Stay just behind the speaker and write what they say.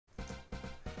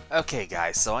Okay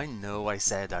guys, so I know I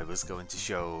said I was going to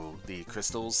show the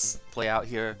crystals play out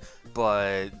here,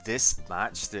 but this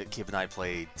match that Kib and I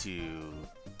played to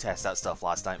test out stuff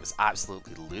last night was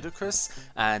absolutely ludicrous,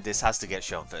 and this has to get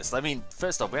shown first. I mean,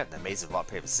 first off, we had an amazing rock,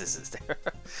 paper, scissors there,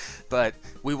 but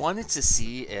we wanted to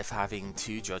see if having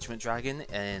 2 Judgment Dragon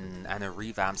and a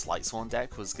revamped Lightsworn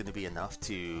deck was going to be enough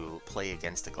to play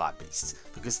against the Glad Beast,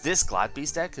 because this Glad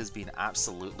Beast deck has been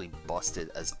absolutely busted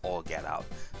as all get out,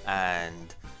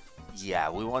 and yeah,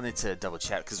 we wanted to double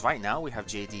check, because right now we have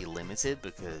JD limited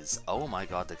because, oh my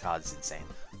god, the card is insane.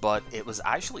 But it was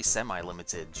actually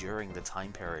semi-limited during the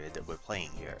time period that we're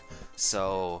playing here.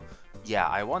 So, yeah,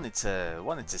 I wanted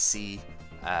to see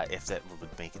if that would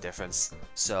make a difference.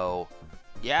 So,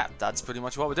 yeah, that's pretty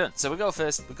much what we're doing. So we go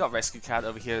first, we've got Rescue Cat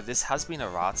over here. This has been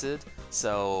errated,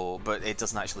 so, but it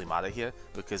doesn't actually matter here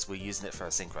because we're using it for a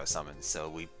synchro summon. So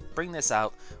we bring this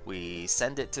out, we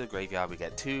send it to the graveyard, we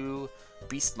get 2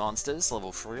 beast monsters,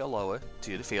 level 3 or lower,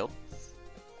 to the field.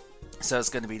 So it's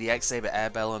going to be the X-Saber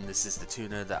Airbellum. This is the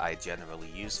tuner that I generally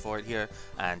use for it here,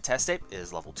 and Test Tape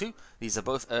is level 2. These are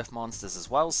both Earth monsters as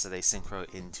well, so they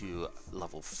synchro into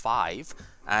level 5,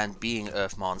 and being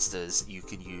Earth monsters, you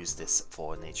can use this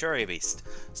for Naturia Beast.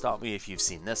 Stop me if you've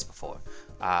seen this before.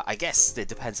 I guess it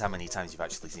depends how many times you've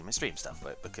actually seen my stream stuff,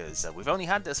 but because we've only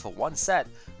had this for 1 set.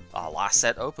 Our last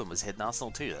set open was Hidden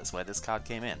Arsenal 2, that's where this card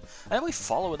came in. And then we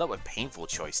follow it up with Painful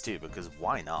Choice too, because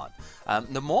why not?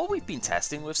 The more we've been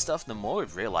testing with stuff, the more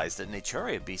we've realized that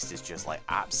Naturia Beast is just like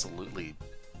absolutely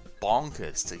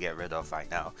bonkers to get rid of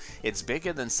right now. It's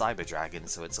bigger than Cyber Dragon,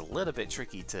 so it's a little bit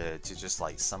tricky to just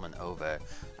like summon over,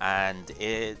 and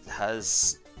it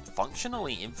has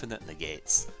functionally infinite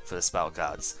negates for the spell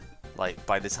cards. Like,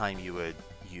 by the time you would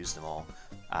use them all.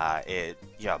 By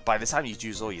the time you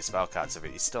use all your spell cards of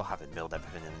it, you still haven't milled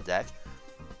everything in the deck.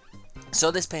 So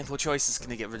this Painful Choice is going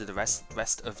to get rid of the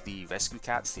rest of the Rescue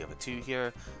Cats, the other 2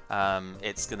 here.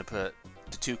 It's going to put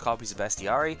the 2 copies of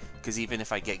Bestiari, because even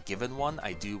if I get given one,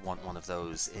 I do want one of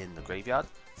those in the graveyard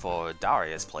for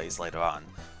Daria's plays later on.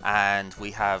 And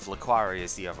we have Laquari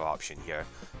as the other option here.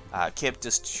 Kib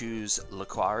just choose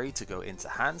Laquari to go into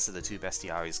hand, so the 2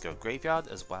 Bestiaries go graveyard,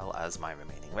 as well as my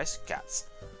remaining Rescue Cats.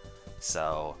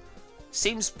 So,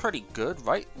 seems pretty good,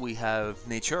 right? We have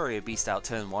Naturia Beast out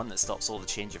turn 1 that stops all the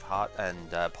Change of Heart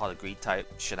and Pot of Greed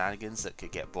type shenanigans that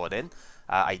could get brought in.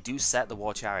 I do set the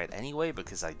War Chariot anyway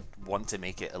because I want to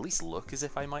make it at least look as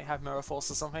if I might have Mirror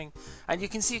Force or something. And you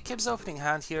can see Kib's opening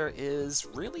hand here is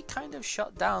really kind of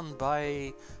shut down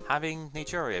by having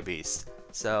Naturia Beast.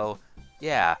 So,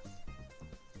 yeah.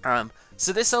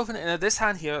 So this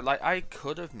hand here, like, I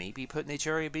could have maybe put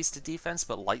Naturia Beast to defense,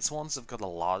 but Lightsworns have got a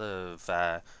lot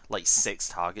of, like, 6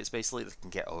 targets, basically, that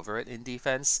can get over it in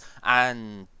defense,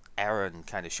 and Aaron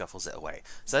kind of shuffles it away.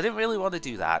 So I didn't really want to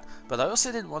do that, but I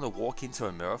also didn't want to walk into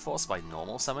a Mirror Force by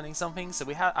normal summoning something, so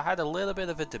I had a little bit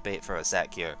of a debate for a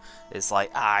sec here. It's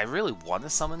like, I really want to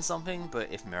summon something,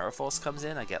 but if Mirror Force comes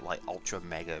in, I get, like, ultra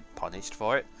mega punished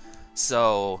for it.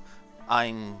 So,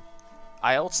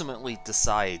 I ultimately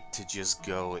decide to just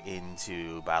go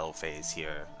into battle phase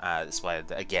here. That's why,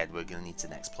 again, we're going to need to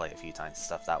next play a few times and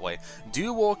stuff that way.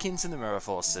 Do walk into the Mirror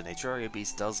Force, so Naturia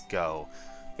Beast does go.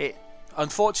 It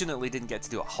unfortunately didn't get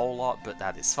to do a whole lot, but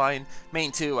that is fine.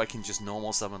 Main 2, I can just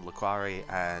normal summon Laquari,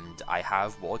 and I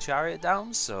have War Chariot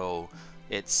down, so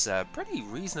it's a pretty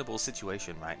reasonable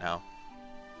situation right now.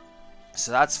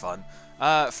 So that's fun.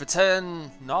 For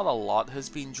turn, not a lot has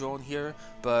been drawn here,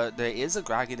 but there is a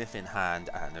Dragonif in hand,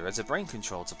 and there is a Brain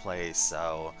Control to play,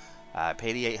 so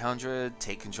pay the 800,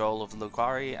 take control of the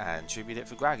Laquari, and tribute it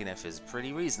for Dragonif is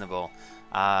pretty reasonable.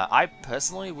 I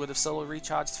personally would have solo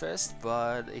recharged first,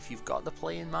 but if you've got the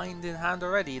play in mind in hand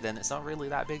already, then it's not really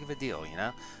that big of a deal, you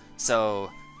know?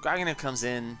 So, Dragonif comes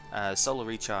in, solo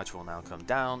recharge will now come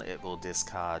down, it will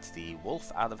discard the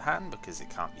Wolf out of hand because it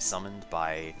can't be summoned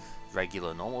by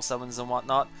regular normal summons and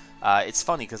whatnot. It's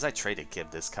funny because I traded Kib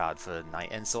this card for Night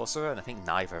End Sorcerer, and I think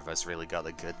neither of us really got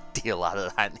a good deal out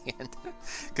of that in the end.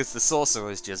 Because the Sorcerer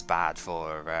is just bad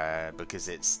for, because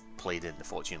it's played in the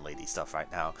Fortune Lady stuff right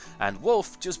now, and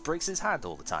Wolf just breaks his hand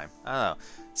all the time. I don't know.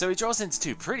 So he draws into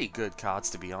 2 pretty good cards,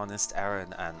 to be honest.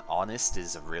 Aaron and Honest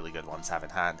is a really good one to have in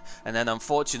hand. And then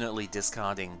unfortunately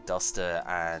discarding Duster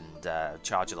and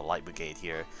Charge of the Light Brigade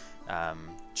here.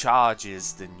 Charge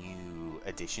is the new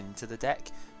addition to the deck,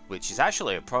 which is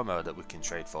actually a promo that we can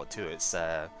trade for too. It's,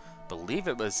 believe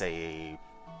it was a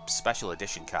special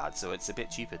edition card, so it's a bit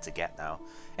cheaper to get now.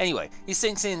 Anyway, he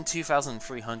sinks in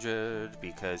 2,300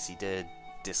 because he did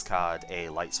discard a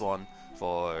Lightsworn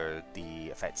for the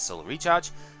effect Solar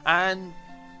Recharge, and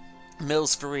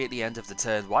mills free at the end of the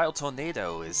turn. Wild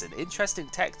Tornado is an interesting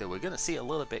tech that we're going to see a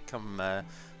little bit come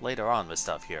later on with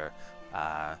stuff here.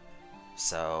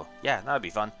 So yeah, that would be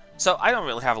fun. So I don't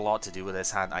really have a lot to do with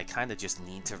this hand. I kind of just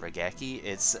need to Regeki.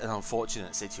 It's an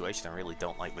unfortunate situation. I really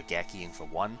don't like Regekiing for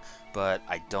one, but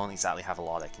I don't exactly have a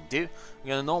lot I can do. I'm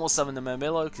going to normal summon the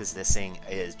Murmillo because this thing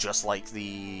is just like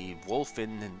the wolf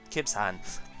in Kib's hand.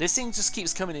 This thing just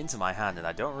keeps coming into my hand and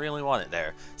I don't really want it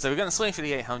there. So we're going to swing for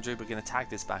the 800. We're going to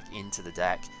tag this back into the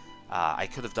deck. I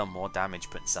could have done more damage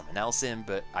putting something else in,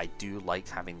 but I do like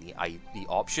having the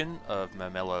option of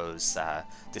Murmillo's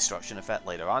destruction effect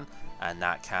later on, and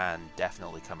that can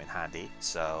definitely come in handy.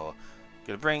 So,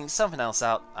 gonna bring something else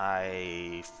out.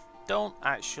 I don't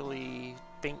actually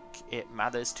think it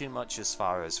matters too much as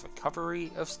far as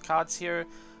recovery of cards here.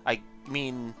 I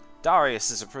mean,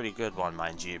 Darius is a pretty good one,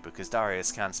 mind you, because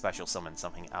Darius can special summon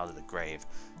something out of the grave.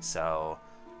 So,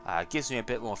 gives me a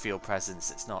bit more field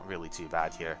presence. It's not really too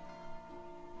bad here.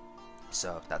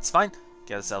 So that's fine.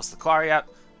 Get ourselves the quarry out.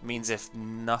 Means if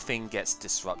nothing gets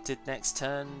disrupted next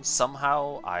turn,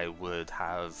 somehow I would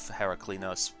have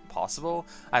Heraklinos possible.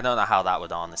 I don't know how that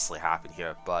would honestly happen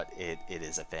here, but it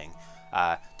is a thing.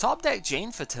 Top deck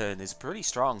Jane for turn is pretty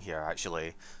strong here,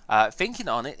 actually. Thinking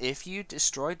on it, if you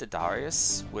destroyed the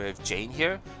Darius with Jane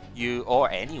here,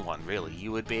 or anyone really,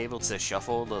 you would be able to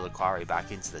shuffle the quarry back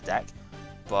into the deck.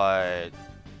 But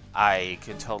I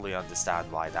can totally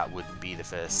understand why that wouldn't be the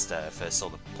first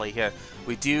sort of play here.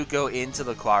 We do go into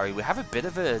the quarry. We have a bit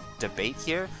of a debate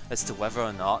here as to whether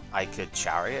or not I could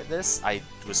chariot this. I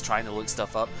was trying to look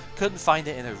stuff up, couldn't find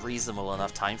it in a reasonable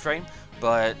enough time frame,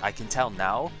 but I can tell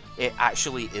now it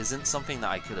actually isn't something that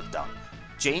I could have done.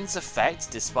 Jane's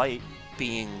effect, despite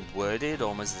being worded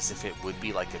almost as if it would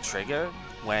be like a trigger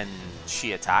when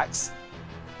she attacks,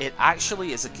 it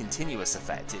actually is a continuous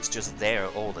effect. It's just there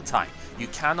all the time. You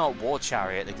cannot War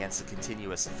Chariot against a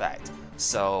continuous effect.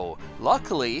 So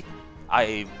luckily,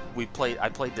 I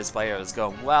played this player as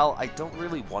going, well, I don't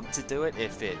really want to do it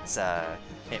if it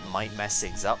might mess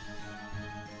things up,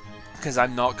 because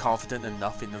I'm not confident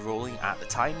enough in the ruling at the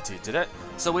time to do it.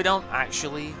 So we don't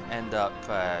actually end up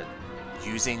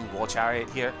using War Chariot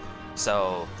here.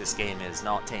 So this game is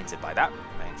not tainted by that,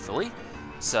 thankfully.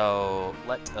 So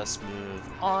let us move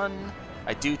on.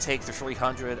 I do take the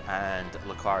 300 and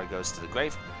Laquari goes to the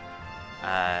grave,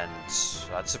 and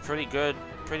that's a pretty good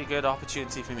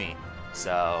opportunity for me.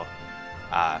 So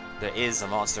there is a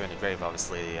monster in the grave,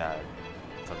 obviously,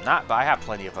 from that, but I have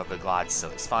plenty of other glads, so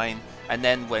it's fine. And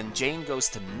then when Jane goes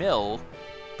to mill,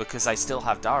 because I still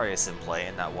have Darius in play,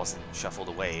 and that wasn't shuffled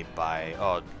away by...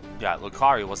 Oh, yeah,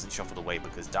 Lucario wasn't shuffled away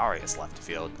because Darius left the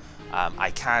field.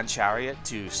 I can Chariot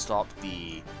to stop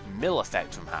the mill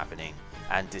effect from happening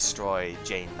and destroy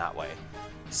Jane that way.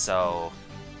 So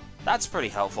that's pretty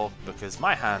helpful, because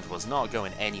my hand was not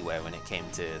going anywhere when it came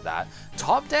to that.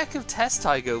 Top deck of Test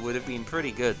Tiger would have been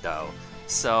pretty good, though.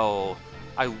 So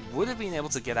I would have been able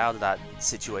to get out of that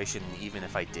situation even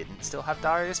if I didn't still have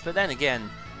Darius. But then again,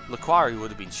 Laquari would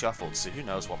have been shuffled, so who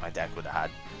knows what my deck would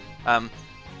have had.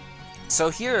 So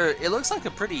here, it looks like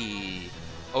a pretty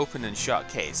open and shut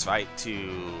case, right?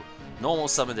 To normal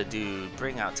summon the dude,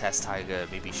 bring out Test Tiger,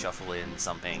 maybe shuffle in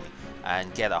something,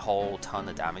 and get a whole ton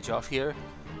of damage off here.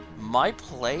 My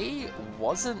play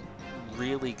wasn't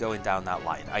really going down that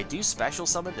line. I do special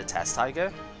summon the Test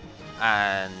Tiger,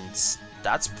 and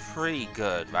that's pretty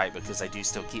good, right? Because I do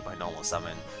still keep my normal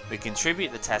summon. We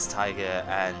contribute the Test Tiger,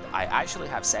 and I actually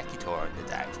have Sekitor in the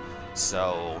deck.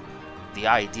 So the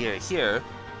idea here,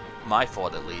 my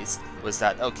thought at least, was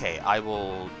that, okay, I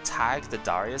will tag the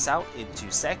Darius out into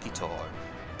Sekitor.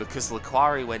 Because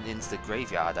Laquari went into the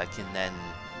graveyard, I can then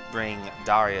bring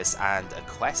Darius and a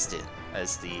quest in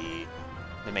as the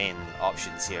main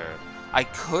options here. I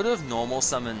could have normal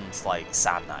summoned like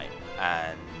Sand Knight,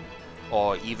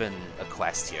 or even a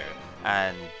quest here,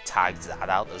 and tagged that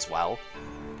out as well.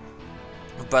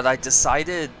 But I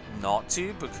decided not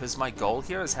to, because my goal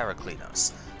here is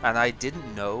Heraklinos. And I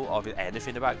didn't know of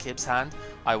anything about Kib's hand.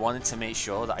 I wanted to make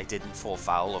sure that I didn't fall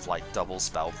foul of like double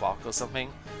spell proc or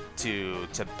something to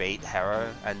bait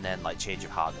Hera and then like Change of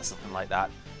Heart or something like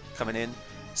that coming in.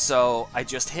 So I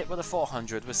just hit with a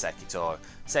 400 with Sekitor.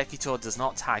 Sekitor does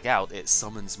not tag out, it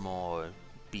summons more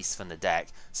beasts from the deck.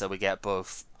 So we get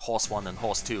both Horse 1 and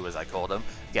Horse 2, as I call them.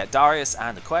 We get Darius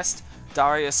and a quest.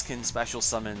 Darius can special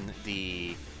summon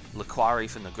the Laquari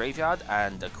from the graveyard,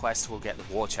 and a quest will get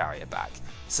the War Chariot back.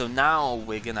 So now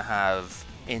we're going to have,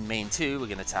 in main 2, we're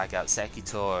going to tag out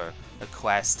Sekitor, a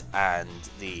quest, and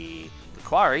the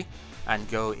Laquari, and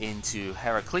go into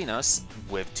Heraklinos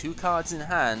with 2 cards in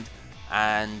hand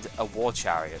and a War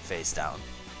Chariot face down.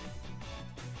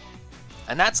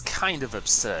 And that's kind of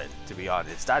absurd, to be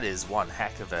honest. That is one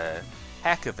heck of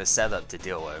a setup to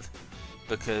deal with,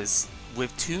 because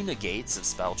with 2 negates of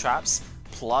spell traps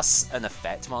plus an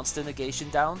effect monster negation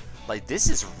down, like, this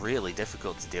is really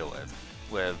difficult to deal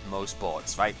with most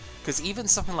boards, right? Because even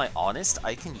something like Honest,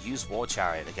 I can use War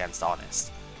Chariot against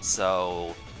Honest,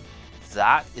 so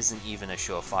that isn't even a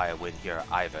surefire win here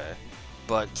either.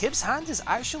 But Kib's hand is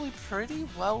actually pretty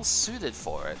well suited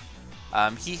for it.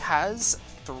 He has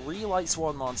 3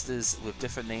 Lightsworn monsters with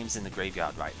different names in the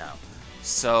graveyard right now.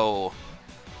 So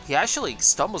he actually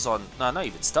stumbles on, no, not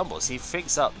even stumbles, he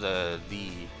thinks up the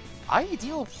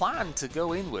ideal plan to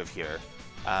go in with here.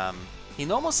 He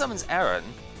normal summons Aaron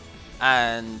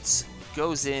and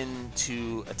goes in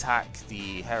to attack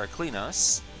the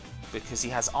Heraclinos because he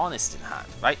has Honest in hand,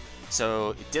 right?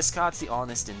 So it discards the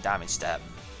Honest in damage step,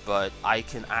 but I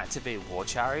can activate War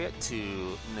Chariot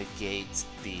to negate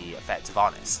the effect of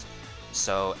Honest.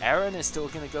 So Aaron is still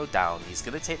going to go down, he's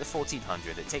going to take the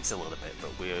 1400, it takes a little bit,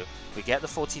 but we get the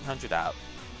 1400 out.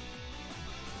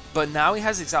 But now he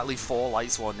has exactly 4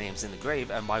 Lightsworn names in the grave,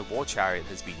 and my War Chariot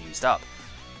has been used up.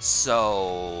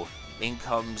 So in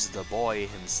comes the boy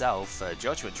himself,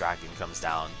 Judgment Dragon comes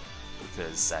down,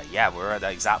 because yeah, we're at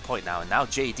that exact point now, and now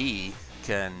JD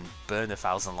can burn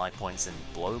 1,000 life points and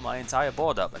blow my entire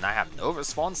board up, and I have no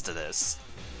response to this.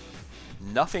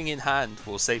 Nothing in hand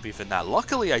will save me from that.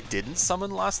 Luckily I didn't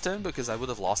summon last turn, because I would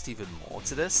have lost even more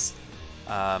to this.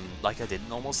 Like I didn't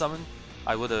normal summon.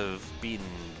 I would have been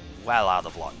well out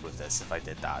of luck with this if I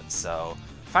did that, so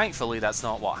thankfully that's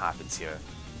not what happens here.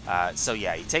 So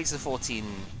yeah, he takes the 14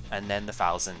 and then the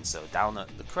 1,000, so down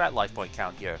at the correct life point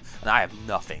count here, and I have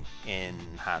nothing in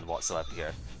hand whatsoever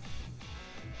here.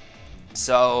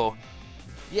 So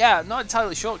yeah, not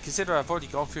entirely sure, consider I've already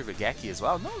gone through Regeki as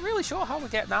well. Not really sure how we're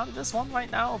getting out of this one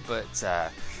right now, but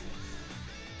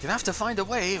gonna have to find a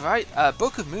way, right?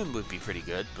 Book of Moon would be pretty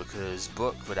good, because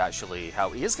Book would actually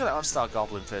help. He is gonna upstart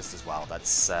Goblin first as well,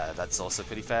 that's also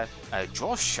pretty fair.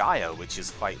 Draw Shire, which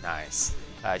is quite nice.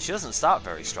 She doesn't start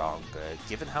very strong, but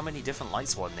given how many different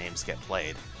Lightsworn names get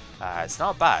played, it's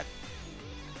not bad.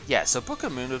 Yeah, so Book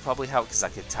of Moon would probably help, because I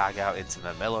could tag out into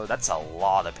Murmillo. That's a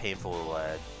lot of painful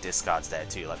discards there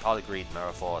too, like Pot of Greed,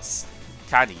 Mirror Force,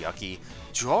 kinda yucky.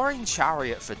 Drawing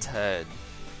Chariot for turn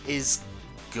is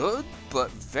good, but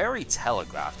very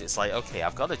telegraphed. It's like, okay,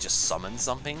 I've got to just summon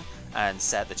something and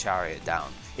set the Chariot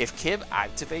down. If Kib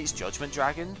activates Judgment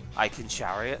Dragon, I can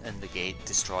Chariot and negate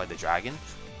destroy the dragon,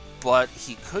 but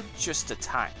he could just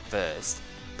attack first.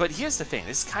 But here's the thing,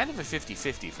 this is kind of a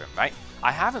 50-50 for him, right?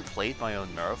 I haven't played my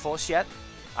own Mirror Force yet,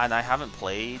 and I haven't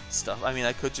played stuff. I mean,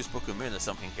 I could just Book of Moon or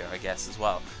something here, I guess, as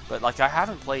well. But, like, I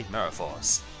haven't played Mirror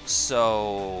Force.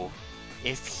 So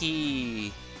if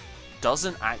he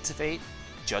doesn't activate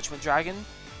Judgment Dragon,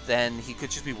 then he could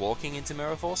just be walking into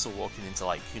Mirror Force, or walking into,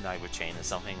 like, Kunai with Chain or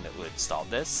something that would stop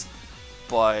this.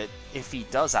 But if he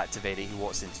does activate it, he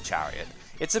walks into Chariot.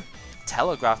 It's a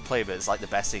telegraph play, but it's like the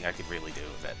best thing I could really do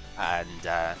with it.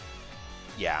 And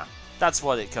yeah, that's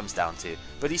what it comes down to.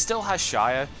 But he still has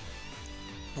Shire,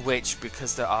 which,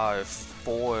 because there are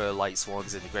 4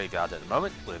 Lightsworns in the graveyard at the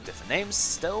moment with different names,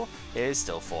 still, it is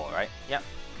still 4, right? Yep.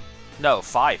 No,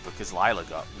 5, because Lila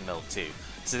got milled too.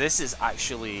 So this is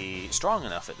actually strong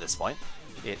enough at this point.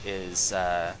 It is,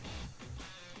 yeah,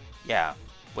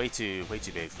 way too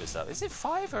big for stuff. Is it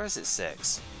 5 or is it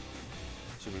 6?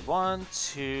 Should be 1,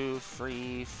 2,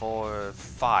 3, 4,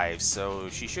 5. So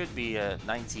she should be at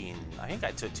 19. I think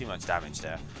I took too much damage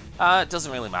there. It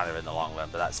doesn't really matter in the long run,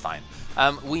 but that's fine.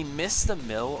 We missed the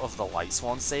mill of the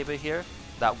Lightsworn Saber here.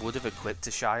 That would have equipped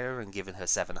to Shire and given her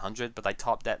 700, but I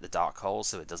top decked the Dark Hole,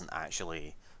 so it doesn't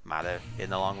actually matter in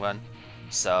the long run.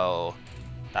 So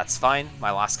that's fine.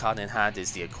 My last card in hand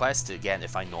is the Quest. Again,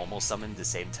 if I normal summoned the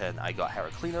same turn I got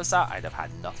Heraclinos at, I'd have had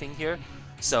nothing here.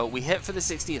 So we hit for the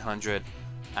 1600.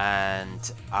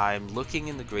 And I'm looking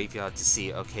in the graveyard to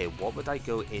see, okay, what would I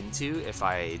go into if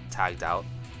I tagged out?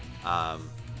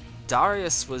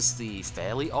 Darius was the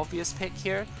fairly obvious pick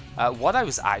here. What I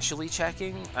was actually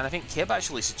checking, and I think Kib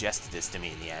actually suggested this to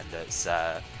me in the end, that's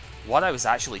what I was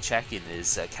actually checking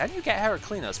is, can you get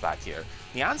Heraclinos back here?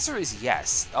 The answer is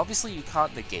yes. Obviously you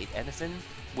can't negate anything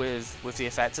with the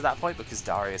effect at that point, because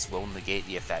Darius will negate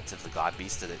the effect of the God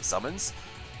Beast that it summons,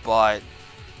 but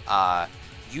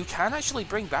you can actually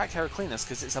bring back Heraclinos,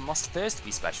 because it's a must first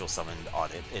be special summoned on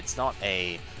it. It's not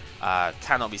a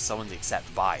cannot be summoned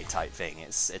except by type thing.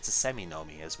 It's a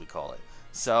semi-nomi, as we call it.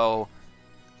 So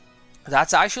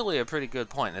that's actually a pretty good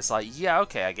point. It's like, yeah,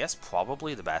 okay, I guess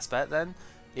probably the best bet then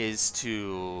is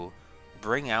to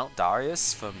bring out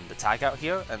Darius from the tag out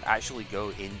here and actually go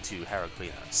into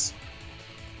Heraclinos.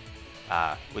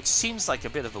 which seems like a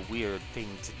bit of a weird thing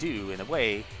to do in a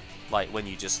way, like when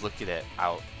you just look at it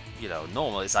out, you know,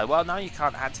 normal. It's like, well, now you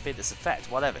can't activate this effect,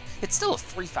 whatever. It's still a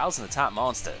 3000 attack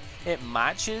monster. It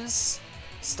matches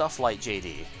stuff like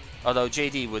JD, although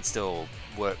JD would still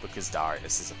work because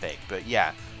Darius is a thing. But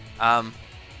yeah,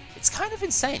 it's kind of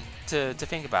insane to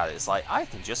think about it. It's like, I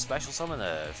can just special summon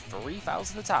a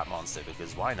 3000 attack monster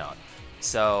because why not?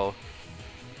 So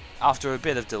after a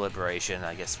bit of deliberation,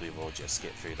 I guess we will just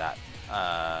get through that,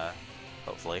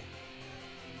 hopefully.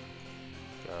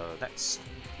 Go next.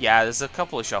 Yeah, there's a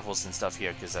couple of shuffles and stuff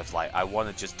here because of like, I want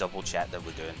to just double check that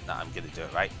I'm gonna do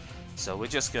it right. So we're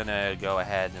just gonna go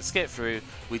ahead and skip through.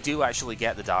 We do actually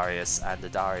get the Darius, and the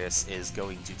Darius is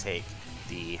going to take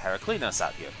the Heraclinos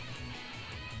out here.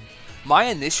 My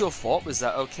initial thought was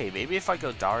that, okay, maybe if I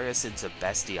go Darius into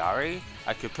Bestiari,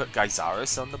 I could put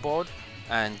Geysaris on the board,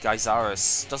 and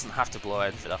Geysaris doesn't have to blow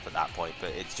anything up at that point, but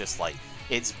it's just like,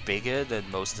 it's bigger than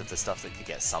most of the stuff that could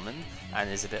get summoned, and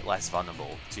is a bit less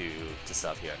vulnerable to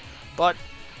stuff here. But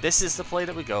this is the play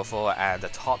that we go for, and the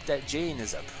top deck Jane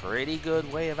is a pretty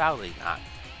good way of outing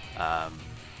that.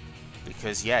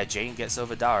 Because yeah, Jane gets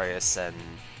over Darius, and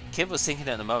Kib was thinking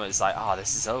at the moment, it's like, oh,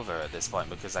 this is over at this point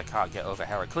because I can't get over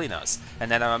Heraclinos. And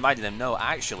then I reminded him, no,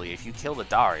 actually, if you kill the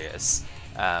Darius,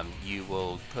 you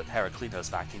will put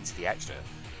Heraclinos back into the extra.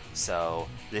 So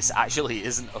this actually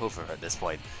isn't over at this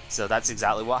point. So that's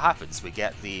exactly what happens. We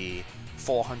get the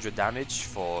 400 damage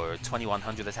for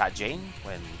 2100 attack Jane,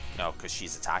 when, you know, because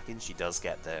she's attacking, she does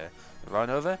get the run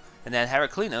over. And then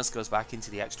Heraclinos goes back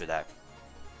into the extra deck.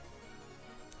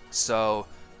 So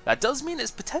that does mean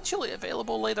it's potentially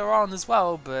available later on as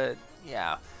well, but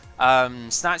yeah.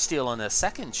 Snatch Steal on a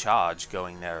second charge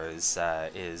going there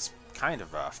is kind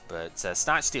of rough, but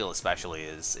Snatch Steal especially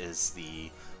is the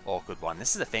awkward one.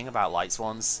 This is the thing about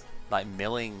Lightsworns, like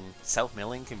milling,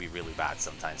 self-milling can be really bad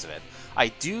sometimes of it. I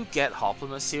do get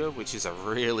Hoplimus here, which is a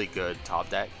really good top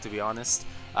deck, to be honest.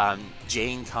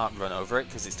 Jane can't run over it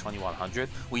because it's 2100.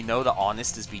 We know that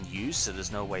Honest has been used, so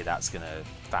there's no way that's going to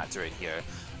factor in here.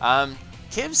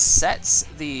 Kib sets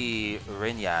the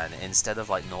Rinyan instead of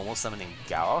like normal summoning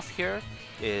Garoth here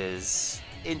is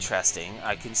interesting.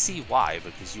 I can see why,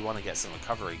 because you want to get some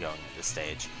recovery going at this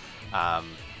stage.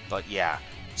 But yeah,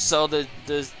 so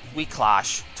we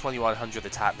clash 2100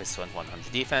 attack versus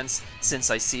 2100 defense. Since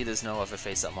I see there's no other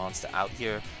face-up monster out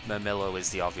here, Murmillo is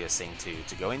the obvious thing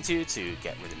to go into to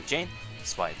get rid of the Jane.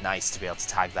 It's quite nice to be able to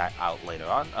tag that out later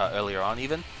on, earlier on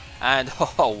even. And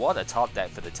oh, what a top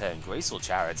deck for the turn. Graceful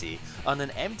Charity on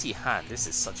an empty hand. This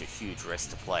is such a huge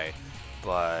risk to play.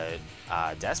 But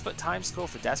Desperate Times call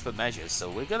for desperate measures, so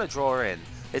we're going to draw in.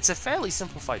 It's a fairly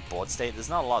simplified board state. There's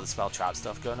not a lot of spell trap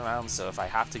stuff going around, so if I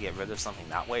have to get rid of something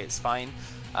that way, it's fine.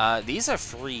 These are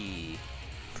three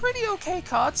pretty okay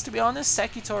cards, to be honest.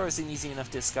 Secutor is an easy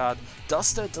enough discard.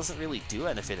 Duster doesn't really do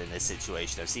anything in this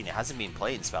situation. I've seen it hasn't been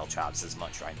playing spell traps as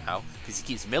much right now, because he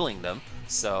keeps milling them,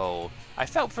 so I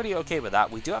felt pretty okay with that.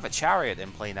 We do have a Chariot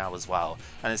in play now as well,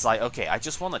 and it's like, okay, I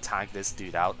just want to tag this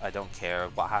dude out. I don't care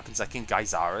what happens. I can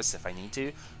Geysaris if I need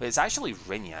to, but it's actually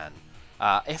Rinyan.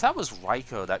 If that was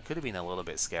Raikou, that could have been a little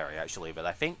bit scary, actually, but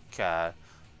I think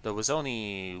there was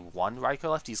only one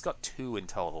Raikou left. He's got two in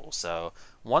total, so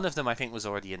one of them I think was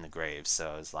already in the grave,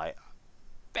 so it's like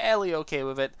fairly okay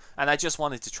with it. And I just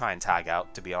wanted to try and tag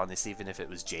out, to be honest, even if it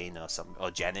was Jane or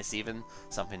Genis even,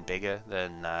 something bigger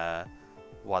than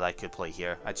what I could play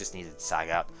here. I just needed to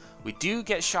tag out. We do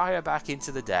get Shire back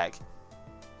into the deck,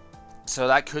 so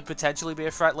that could potentially be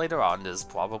a threat later on. There's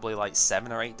probably like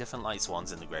 7 or 8 different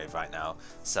Lightsworns in the grave right now,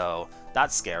 so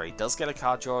that's scary. Does get a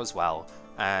card draw as well,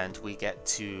 and we get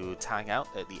to tag out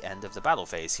at the end of the battle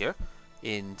phase here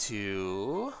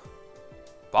into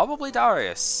probably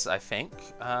Darius, I think.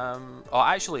 Or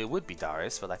actually it would be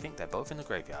Darius, but I think they're both in the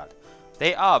graveyard.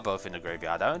 They are both in the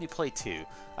graveyard. I only played 2.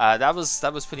 That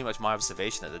was pretty much my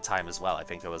observation at the time as well. I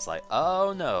think I was like,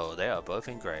 oh no, they are both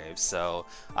in graves. So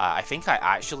I think I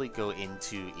actually go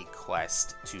into a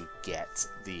quest to get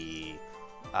the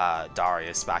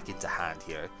Darius back into hand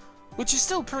here, which is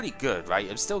still pretty good, right?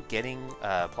 I'm still getting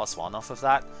 +1 off of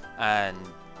that, and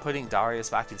putting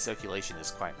Darius back in circulation is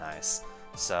quite nice.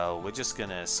 So we're just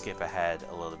gonna skip ahead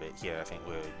a little bit here. I think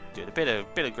we're doing a bit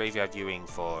of graveyard viewing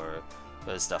for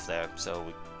the stuff there. So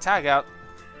we tag out.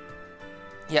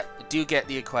 Yep, do get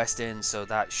the quest in, so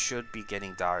that should be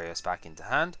getting Darius back into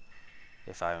hand.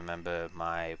 If I remember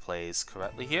my plays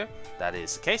correctly here, that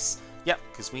is the case. Yep,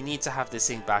 because we need to have this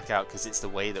thing back out because it's the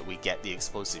way that we get the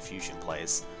explosive fusion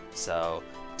plays. So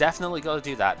definitely got to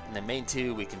do that. In the main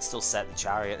 2, we can still set the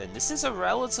Chariot, and this is a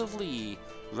relatively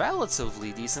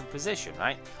decent position,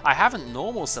 right? I haven't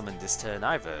normal summoned this turn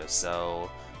either, so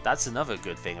that's another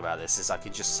good thing about this, is I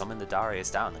can just summon the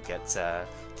Darius down and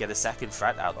get a second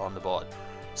threat out on the board.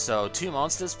 So 2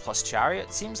 monsters plus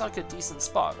Chariot seems like a decent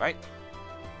spot, right?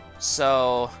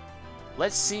 So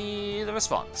let's see the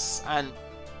response. And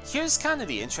here's kind of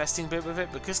the interesting bit with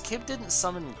it, because Kib didn't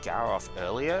summon Garroth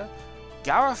earlier.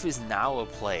 Garroth is now a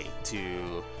play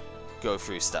to go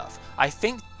through stuff. I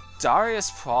think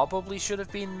Darius probably should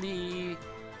have been the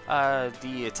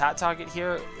attack target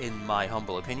here, in my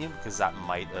humble opinion, because that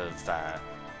might have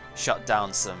shut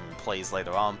down some plays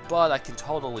later on, but I can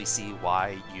totally see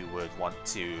why you would want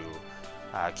to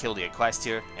kill the quest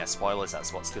here. Yeah, spoilers,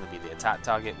 that's what's going to be the attack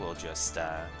target. We'll just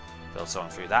filter on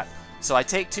through that. So I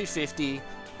take 250,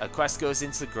 a quest goes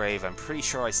into the grave. I'm pretty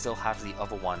sure I still have the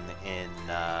other one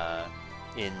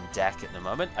in deck at the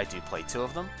moment. I do play 2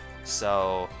 of them,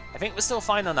 so I think we're still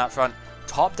fine on that front.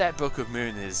 Top deck Book of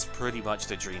Moon is pretty much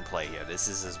the dream play here. This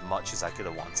is as much as I could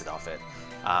have wanted off it.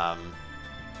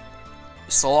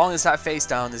 So long as that face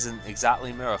down isn't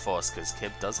exactly Mirror Force, because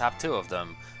Kib does have 2 of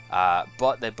them,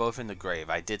 but they're both in the grave.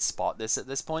 I did spot this at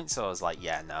this point, so I was like,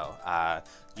 yeah, no,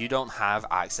 you don't have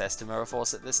access to Mirror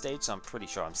Force at this stage, so I'm pretty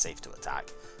sure I'm safe to attack.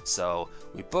 So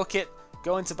we book it,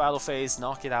 go into battle phase,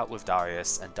 knock it out with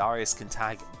Darius, and Darius can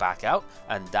tag back out,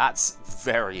 and that's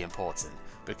very important,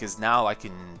 because now I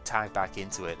can tag back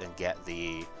into it and get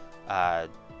the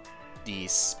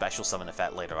special summon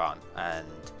effect later on, and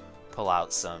pull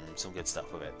out some good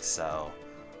stuff with it. So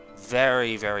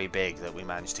very, very big that we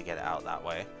managed to get it out that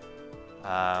way.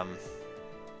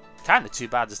 Kind of too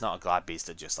bad there's not a Glad Beast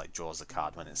that just like draws a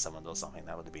card when it's summoned or something.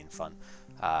 That would have been fun.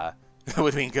 It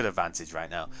would have been good advantage right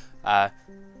now.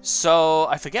 So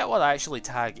I forget what I actually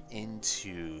tag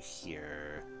into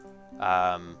here.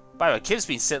 By the way, Kib's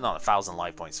been sitting on 1,000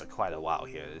 life points for quite a while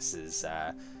here. This is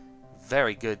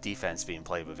very good defense being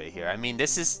played with it here. I mean,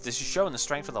 this is showing the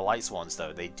strength of the Lightsworns,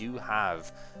 though. They do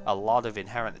have a lot of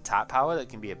inherent attack power that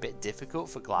can be a bit difficult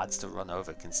for Glads to run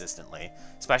over consistently,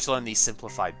 especially on these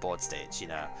simplified board states. You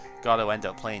know, gotta end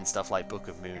up playing stuff like Book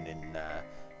of Moon in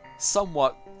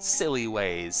somewhat silly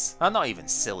ways. Not even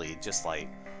silly, just like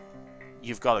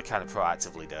you've got to kind of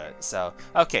proactively do it. So,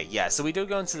 okay, yeah, so we do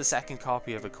go into the second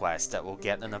copy of a quest that will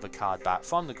get another card back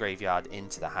from the graveyard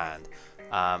into the hand.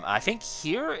 I think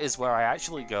here is where I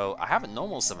actually go. I haven't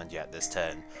normal summoned yet this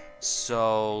turn,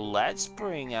 so let's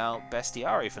bring out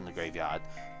Bestiari from the graveyard.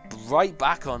 Right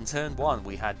back on turn 1,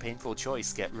 we had Painful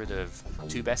Choice get rid of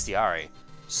 2 Bestiari,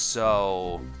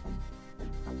 so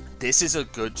this is a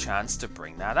good chance to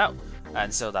bring that out,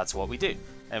 and so that's what we do.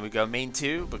 And we go main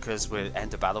 2, because we're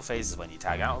end of battle phase is when you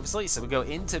tag out, obviously, so we go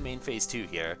into main phase 2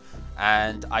 here,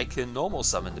 and I can normal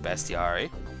summon the Bestiari,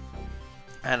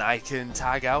 and I can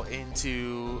tag out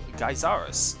into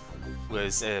Geysaris,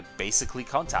 was basically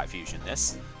Contact Fusion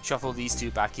this. Shuffle these 2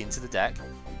 back into the deck,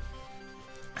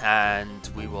 and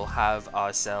we will have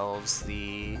ourselves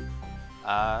the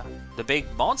big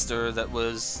monster that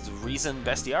was the reason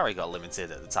Bestiari got limited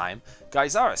at the time.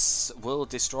 Geysaris will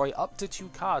destroy up to 2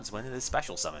 cards when it is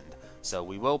special summoned. So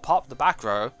we will pop the back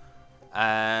row,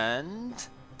 and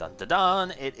dun dun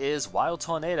dun, it is Wild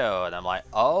Tornado, and I'm like,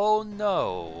 oh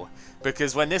no,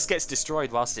 because when this gets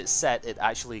destroyed whilst it's set, it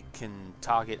actually can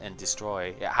target and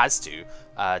destroy, it has to,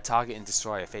 target and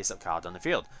destroy a face-up card on the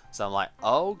field. So I'm like,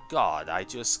 oh god, I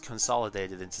just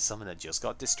consolidated into something that just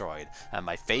got destroyed, and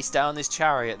my face down is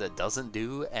Chariot that doesn't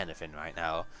do anything right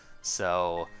now.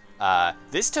 So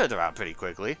this turned around pretty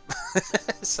quickly.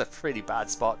 It's a pretty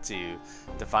bad spot to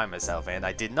find myself in.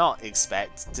 I did not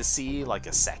expect to see like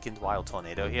a second Wild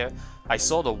Tornado here. I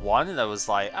saw the one and I was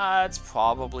like, it's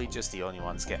probably just the only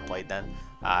ones getting played then.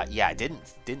 Yeah, I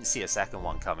didn't see a second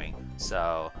one coming,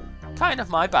 so kind of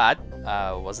my bad.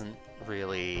 Wasn't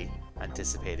really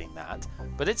anticipating that,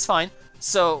 but it's fine.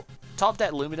 So top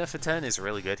deck Lumina for turn is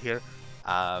really good here.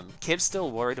 Kib's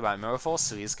still worried about Mirror Force,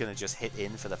 so he's going to just hit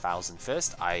in for the 1,000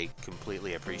 first. I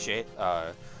completely appreciate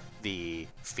the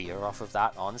fear off of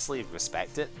that, honestly,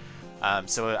 respect it.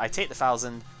 So I take the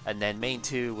 1,000, and then main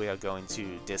 2 we are going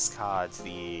to discard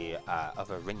the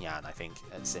other Rinyan, I think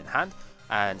it's in hand,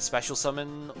 and special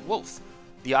summon Wolf.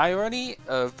 The irony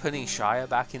of putting Shire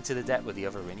back into the deck with the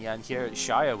other Rinyan here,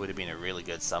 Shire would have been a really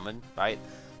good summon, right?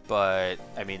 But,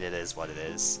 I mean, it is what it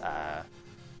is.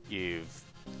 You've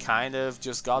kind of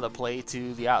just gotta play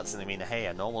to the outs, and I mean, hey,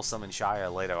 a normal summon Shire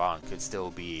later on could still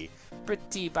be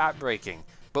pretty backbreaking,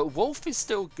 but Wolf is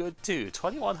still good too.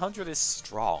 2100 is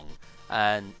strong,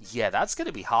 and yeah, that's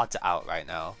gonna be hard to out right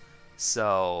now.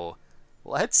 So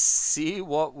let's see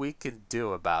what we can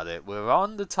do about it. We're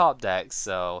on the top deck,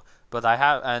 so, but I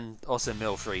have, and also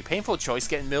mill free. Painful Choice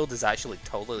getting milled is actually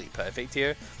totally perfect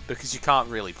here, because you can't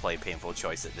really play Painful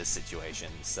Choice at this situation,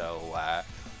 so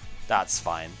That's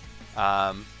fine.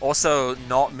 Also,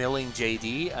 not milling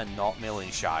JD and not milling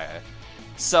Shire.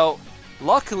 So,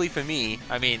 luckily for me,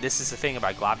 I mean, this is the thing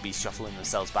about Glad Beasts shuffling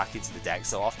themselves back into the deck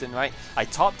so often, right? I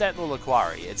top deck the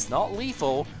Laquari. It's not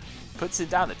lethal, puts it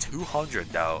down to 200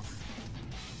 though.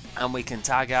 And we can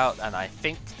tag out, and I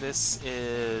think this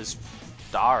is...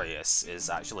 Darius is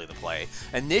actually the play.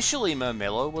 Initially,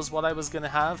 Murmillo was what I was going to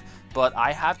have, but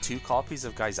I have 2 copies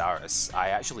of Gyzaris.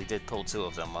 I actually did pull 2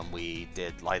 of them when we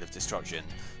did Light of Destruction.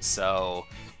 So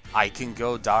I can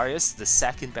go Darius. The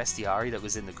second bestiary that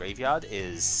was in the graveyard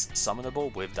is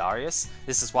summonable with Darius.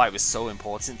 This is why it was so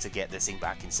important to get this thing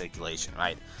back in circulation,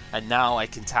 right? And now I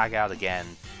can tag out again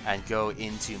and go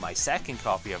into my second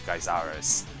copy of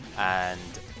Gyzaris and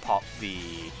pop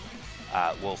the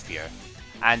Wolf here.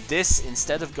 And this,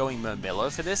 instead of going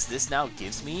Murmillo for this now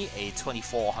gives me a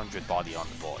 2400 body on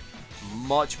the board.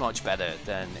 Much, much better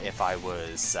than if I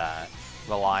was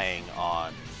relying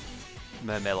on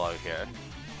Murmillo here.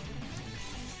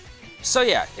 So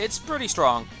yeah, it's pretty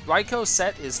strong. Raikou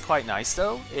set is quite nice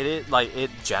though. It is, like,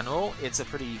 in general, it's a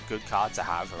pretty good card to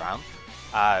have around.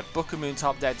 Book of Moon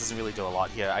top deck doesn't really do a lot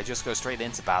here. I just go straight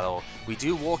into battle. We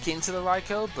do walk into the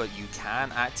Raikou, but you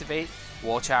can activate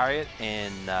War Chariot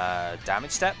in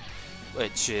damage step,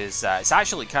 which is it's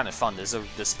actually kind of fun. The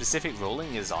specific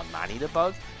ruling is on Man-Eater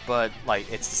Bug, but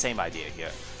like it's the same idea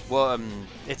here. Well,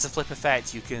 it's a flip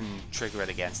effect. You can trigger it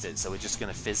against it, so we're just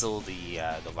gonna fizzle the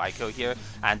Raikou here,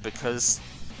 and because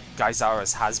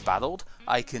Gyzaris has battled,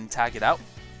 I can tag it out.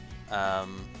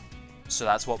 So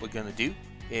that's what we're gonna do.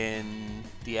 In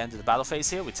the end of the battle phase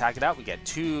here, we tag it out, we get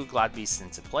 2 Glad Beasts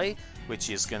into play, which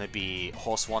is going to be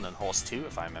Horse 1 and Horse 2,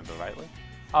 if I remember rightly.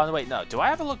 Oh, no, wait, no. Do I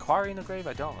have a Laquari in the grave?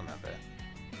 I don't remember.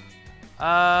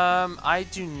 I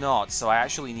do not, so I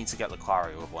actually need to get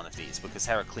Laquari with one of these, because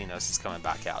Heraclinos is coming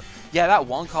back out. Yeah, that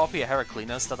one copy of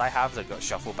Heraclinos that I have that got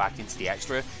shuffled back into the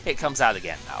extra, it comes out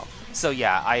again now. So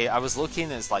yeah, I was looking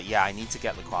and it's like, yeah, I need to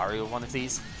get Laquari with one of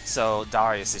these, so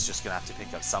Darius is just going to have to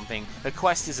pick up something. The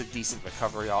Quest is a decent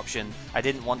recovery option. I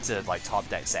didn't want to like top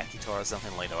deck Secutor or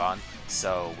something later on,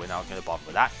 so we're not going to bother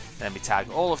with that. And then we tag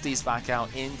all of these back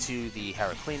out into the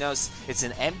Heraclinos. It's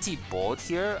an empty board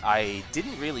here. I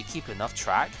didn't really keep enough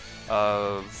track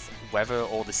of whether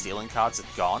all the stealing cards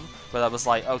had gone, but I was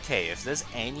like, okay, if there's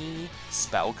any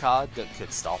spell card that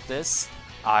could stop this,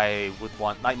 I would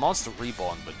want, like, Monster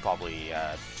Reborn would probably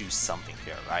do something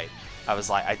here, right? I was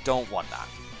like, I don't want that.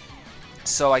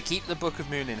 So I keep the Book of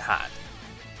Moon in hand.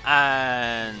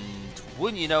 And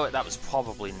wouldn't you know it, that was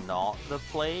probably not the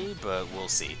play, but we'll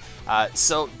see.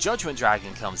 So Judgment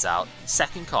Dragon comes out,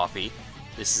 second copy.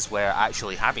 This is where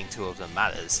actually having 2 of them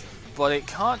matters. But it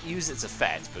can't use its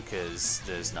effect because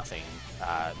there's nothing,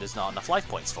 there's not enough life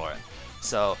points for it.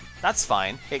 So that's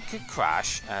fine. It could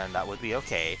crash, and that would be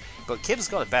okay. But Kib's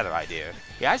got a better idea.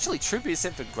 He actually tributes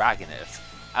it for Graganith.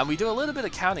 And we do a little bit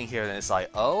of counting here, and it's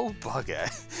like, oh bugger.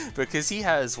 Because he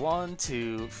has 1,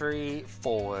 2, 3,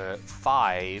 4,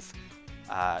 5,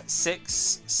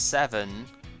 6, 7,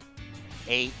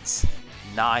 8,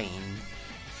 9,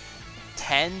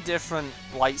 10 different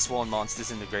Lightsworn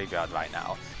monsters in the graveyard right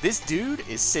now. This dude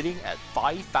is sitting at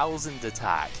 5,000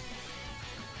 attack.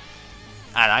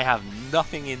 And I have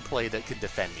nothing in play that can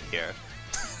defend me here.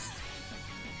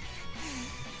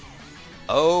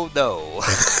 Oh no.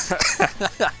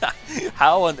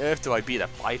 How on earth do I beat a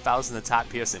 5,000 attack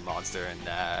piercing monster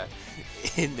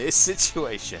in this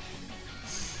situation?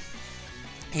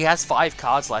 He has 5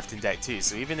 cards left in deck too,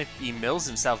 so even if he mills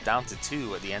himself down to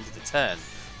 2 at the end of the turn,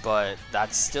 but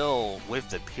that's still, with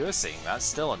the piercing, that's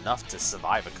still enough to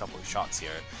survive a couple of shots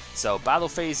here. So battle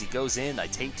phase, he goes in, I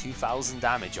take 2,000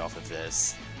 damage off of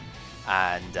this,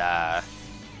 and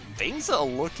things are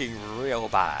looking real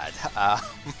bad.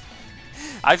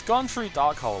 I've gone through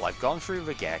Darkhold, I've gone through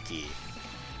Regeki.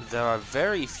 There are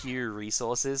very few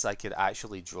resources I could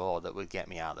actually draw that would get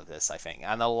me out of this, I think.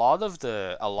 And a lot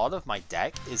of my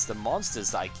deck is the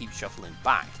monsters that I keep shuffling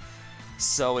back.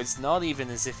 So it's not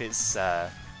even as if it's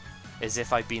as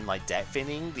if I've been like deck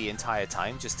thinning the entire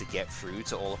time just to get through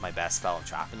to all of my best spell and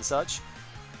trap and such.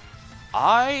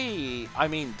 I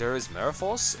mean, there is Mirror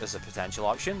Force as a potential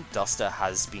option. Duster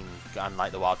has been,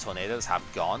 unlike the Wild Tornadoes, have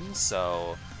gone,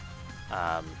 so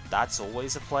that's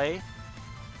always a play.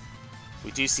 We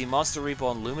do see Monster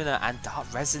Reborn, Lumina, and Dark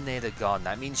Resonator gone.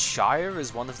 That means Shire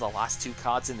is one of the last 2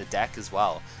 cards in the deck as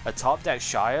well. A top deck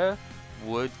Shire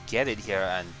would get it here,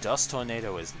 and Dust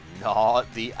Tornado is not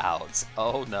the out.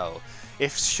 Oh no.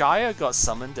 If Shire got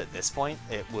summoned at this point,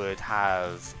 it would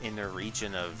have in the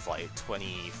region of like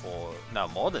 24, no,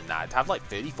 more than that. It'd have like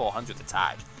 3,400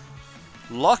 attack.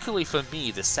 Luckily for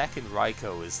me, the second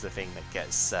Raikou is the thing that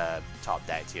gets top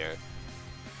decked here.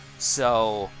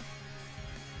 So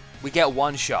we get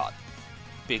one shot,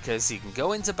 because he can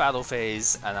go into battle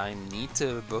phase, and I need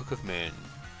to Book of Moon.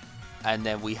 And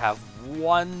then we have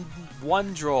one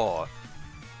draw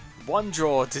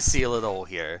to seal it all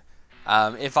here.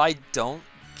 If I don't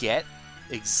get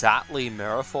exactly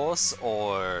Mirror Force,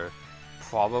 or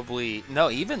probably... No,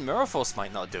 even Mirror Force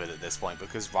might not do it at this point,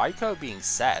 because Raikou being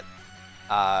set,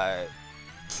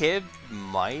 Kib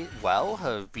might well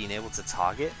have been able to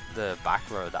target the back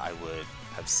row that I would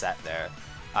have set there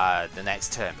the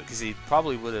next turn, because he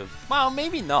probably would have... Well,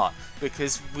 maybe not,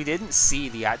 because we didn't see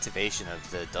the activation of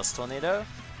the Dust Tornado.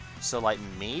 So, like,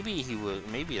 maybe he would...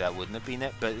 Maybe that wouldn't have been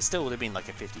it, but it still would have been like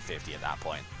a 50-50 at that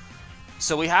point.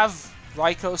 So we have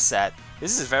Raikou set.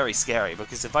 This is very scary,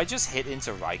 because if I just hit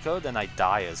into Raikou, then I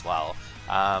die as well.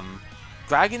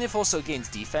 Dragonif also gains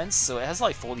defense, so it has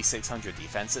like 4600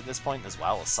 defense at this point as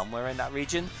well, or somewhere in that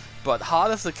region. But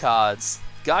Heart of the Cards,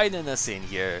 guiding us in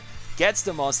here, gets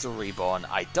the monster reborn.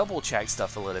 I double check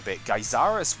stuff a little bit.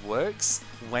 Gyzarus works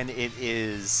when it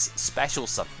is special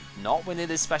summoned, not when it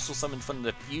is special summoned from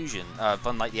the fusion,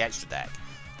 from like the extra deck.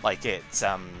 Like it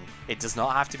does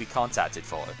not have to be contacted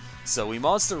for. So we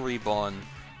monster reborn.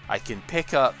 I can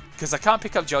pick up, because I can't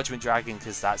pick up Judgment Dragon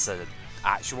because that's an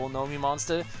actual Nomi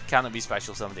monster, cannot be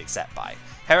special summoned except by.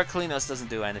 Heraclinos doesn't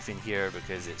do anything here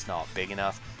because it's not big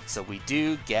enough. So we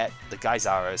do get the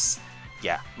Gyzarus.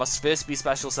 Yeah, must first be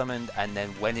special summoned, and then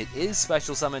when it is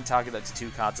special summoned, target up to 2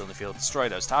 cards on the field, destroy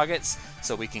those targets,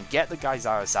 so we can get the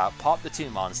Gyzarus out, pop the 2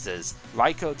 monsters.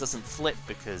 Raikou doesn't flip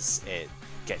because it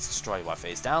gets destroyed while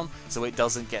face down, so it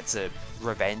doesn't get to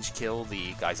revenge kill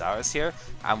the Gyzarus here,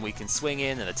 and we can swing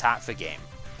in and attack for game.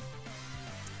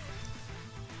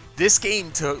 This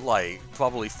game took like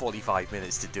probably 45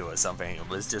 minutes to do or something. It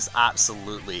was just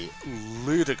absolutely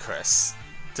ludicrous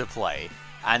to play.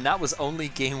 And that was only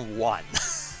game 1.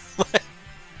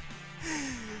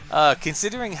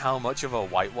 Considering how much of a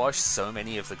whitewash so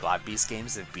many of the Glad Beast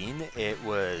games have been, it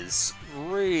was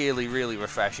really, really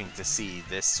refreshing to see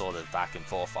this sort of back and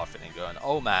forth often and going,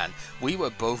 oh man, we were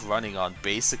both running on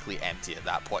basically empty at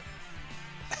that point.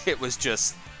 It was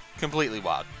just completely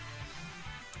wild.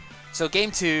 So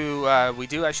game 2, we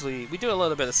do a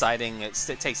little bit of siding. It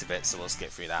takes a bit, so we'll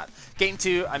skip through that. Game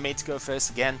 2, I made to go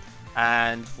first again.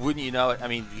 And wouldn't you know it, I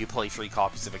mean, you play 3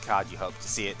 copies of a card, you hope to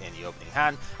see it in the opening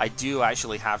hand. I do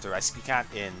actually have the Rescue Cat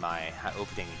in my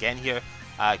opening again here.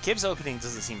 Kib's opening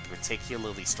doesn't seem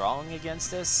particularly strong against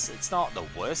this. It's not the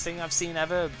worst thing I've seen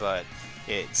ever, but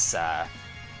it's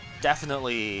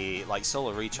definitely, like,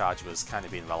 Solar Recharge was kind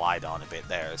of being relied on a bit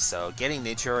there. So getting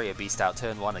the Naturia Beast out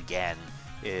turn 1 again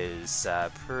is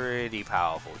pretty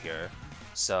powerful here.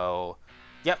 So,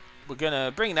 yep. We're going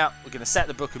to bring it out, we're going to set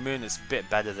the Book of Moon. It's a bit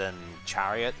better than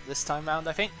Chariot this time round,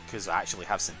 I think, because I actually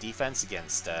have some defense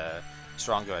against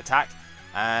stronger attack.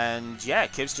 And yeah,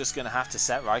 Kib's just going to have to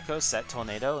set Raikou, set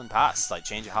Tornado, and pass. Like,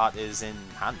 Change of Heart is in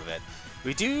hand with it.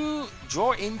 We do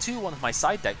draw into one of my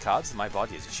side deck cards, My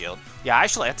Body as a Shield. Yeah, I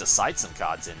actually had to side some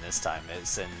cards in this time.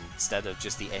 It's instead of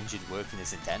just the engine working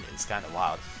as intended. It's kind of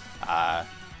wild.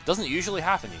 Doesn't usually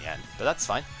happen in the end, but that's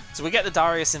fine. So we get the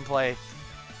Darius in play.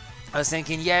 I was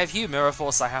thinking, yeah, if you Mirror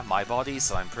Force, I have My Body,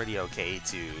 so I'm pretty okay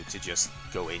to just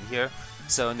go in here.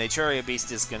 So Naturia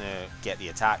Beast is going to get the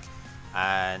attack,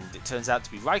 and it turns out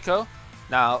to be Raikou.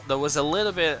 Now, I was a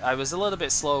little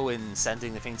bit slow in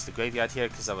sending the thing to the graveyard here,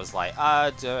 because I was like,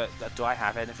 do I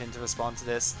have anything to respond to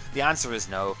this? The answer is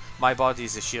no. My Body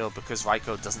is a shield because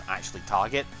Raikou doesn't actually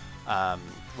target.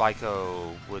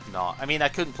 Raikou would not... I mean, I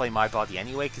couldn't play My Body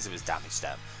anyway because it was damage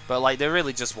step. But, like, there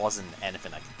really just wasn't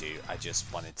anything I could do. I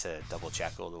just wanted to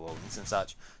double-check all the rollings and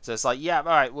such. So it's like, yeah,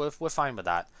 alright, we're fine with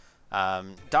that.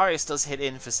 Darius does hit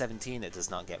in for 17. It does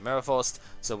not get Mirror Forced.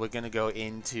 So we're going to go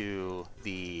into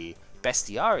the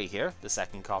Bestiari here, the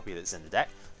second copy that's in the deck,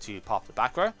 to pop the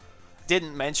back row.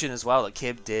 Didn't mention as well that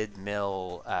Kib did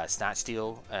mill Snatch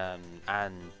Steal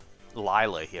and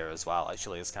Lila here as well.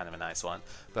 Actually, it's kind of a nice one.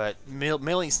 But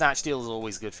milling Snatch Steal is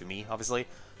always good for me, obviously.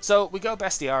 So we go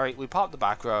Bestiari, we pop the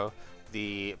back row.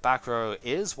 The back row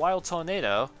is Wild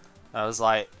Tornado. I was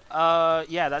like,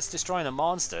 yeah, that's destroying a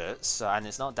monster, so, and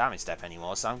it's not damage step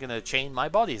anymore, so I'm going to chain My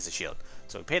Body as a shield.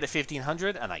 So we pay the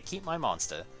 1500 and I keep my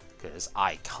monster, because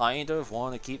I kind of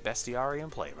want to keep Bestiari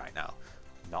in play right now.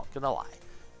 Not going to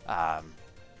lie.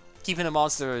 Keeping a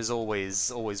monster is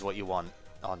always what you want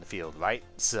on the field, right?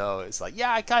 So it's like,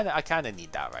 yeah, I kind of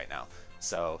need that right now.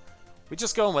 So we're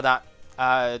just going with that.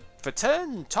 For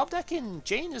turn, top decking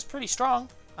Jane is pretty strong.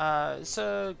 It's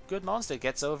a good monster.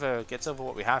 Gets over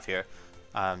what we have here.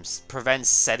 Prevents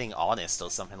setting Honest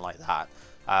or something like that.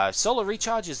 Solar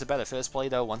Recharge is the better first play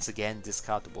though. Once again,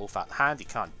 discard the Wolf out hand. You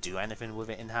can't do anything with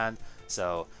it in hand.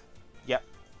 So, yep,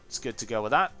 it's good to go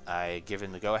with that. I give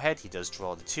him the go-ahead. He does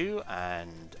draw the 2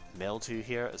 and mill 2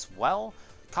 here as well.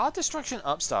 Card Destruction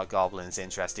Upstart Goblin is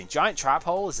interesting. Giant Trap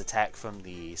Hole is a tech from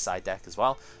the side deck as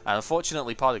well. And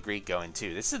unfortunately, Pot of Greed going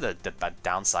too. This is the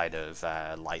downside of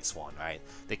Lightsworn, right?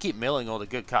 They keep milling all the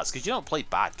good cards, because you don't play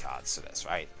bad cards for this,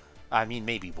 right? I mean,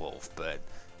 maybe Wolf, but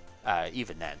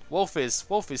even then. Wolf is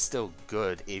still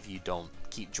good if you don't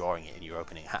keep drawing it in your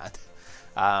opening hand.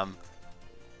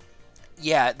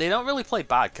 Yeah, they don't really play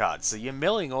bad cards, so you're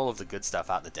milling all of the good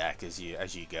stuff out the deck as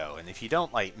you go. And if you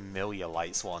don't like mill your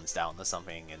Lightsworns down to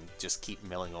something and just keep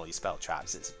milling all your spell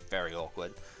traps, it's very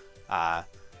awkward.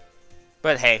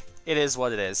 But hey, it is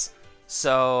what it is.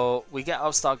 So we get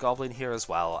Upstart Goblin here as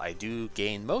well. I do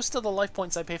gain most of the life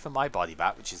points I pay for my body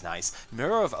back, which is nice.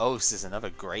 Mirror of Oaths is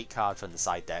another great card from the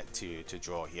side deck to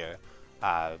draw here.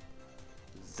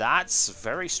 That's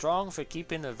very strong for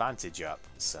keeping advantage up.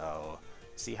 So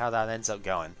see how that ends up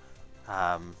going.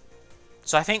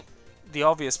 So I think the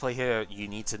obvious play here, you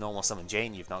need to normal summon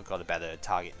Jane. You've not got a better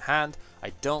target in hand.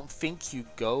 I don't think you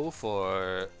go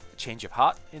for Change of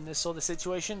Heart in this sort of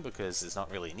situation because there's not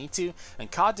really a need to.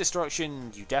 And Card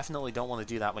Destruction, you definitely don't want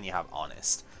to do that when you have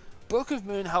Honest. Book of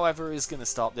Moon, however, is going to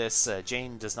stop this.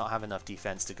 Jane does not have enough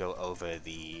defense to go over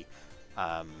the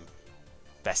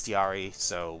Bestiary,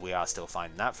 so we are still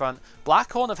fine in that front.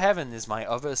 Black Horn of Heaven is my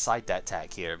other side deck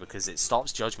tech here because it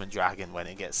stops Judgment Dragon when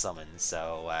it gets summoned.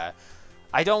 So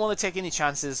I don't want to take any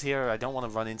chances here. I don't want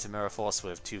to run into Mirror Force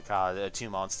with two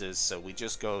monsters, so we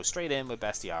just go straight in with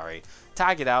Bestiary,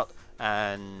 tag it out,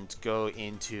 and go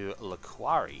into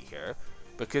Laquari here.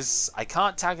 Because I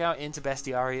can't tag out into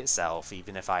Bestiary itself,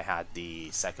 even if I had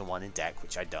the second one in deck,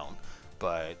 which I don't.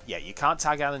 But yeah, you can't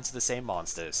tag out into the same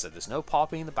monster, so there's no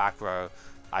popping in the back row.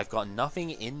 I've got nothing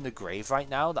in the grave right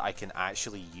now that I can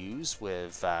actually use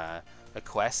with a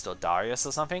quest or Darius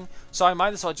or something. So I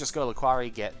might as well just go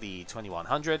Laquari, get the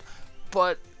 2100.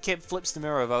 But Kip flips the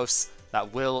Mirror of Oaths.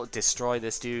 That will destroy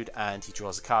this dude, and he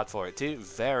draws a card for it too.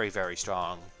 Very, very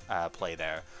strong play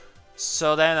there.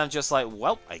 So then I'm just like,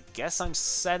 well, I guess I'm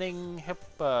setting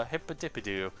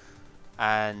Hippodipidoo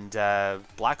and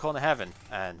Black Horn of Heaven.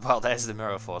 And, well, there's the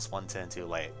Mirror Force, one turn too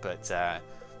late. But,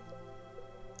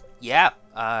 yeah,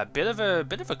 bit of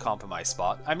a compromise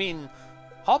spot. I mean,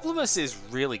 Hoplimus is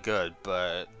really good,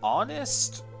 but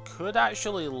Honest could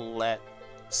actually let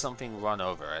something run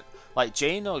over it. Like,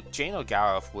 Jane or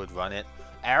Gareth would run it.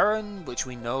 Aaron, which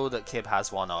we know that Kib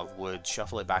has one of, would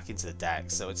shuffle it back into the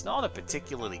deck, so it's not a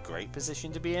particularly great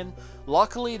position to be in.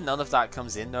 Luckily, none of that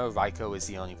comes in though. Raikou is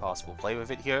the only possible play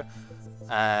with it here.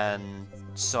 And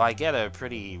so I get a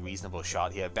pretty reasonable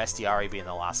shot here. Bestiary being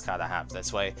the last card I have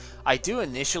this way. I do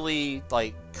initially,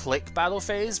 like, click Battle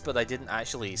Phase, but I didn't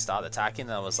actually start attacking,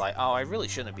 and I was like, oh, I really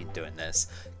shouldn't have been doing this.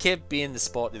 Kib, being the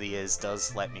sport that he is,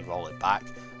 does let me roll it back.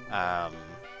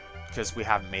 Because we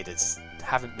haven't made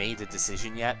a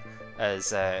decision yet,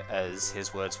 as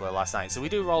his words were last night. So we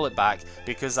do roll it back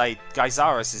because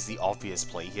Geysaris is the obvious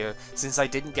play here. Since I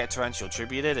didn't get Torrential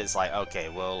Tributed, it's like, okay,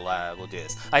 we'll do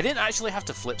this. I didn't actually have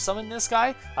to flip summon this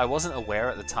guy. I wasn't aware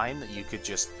at the time that you could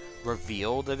just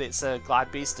reveal that it's a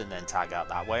Glad Beast and then tag out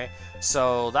that way.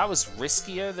 So that was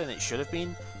riskier than it should have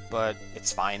been, but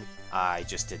it's fine. I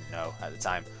just didn't know at the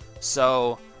time.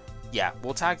 So yeah,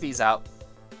 we'll tag these out.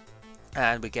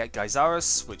 And we get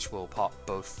Geysaris, which will pop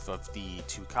both of the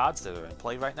two cards that are in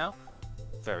play right now.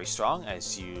 Very strong,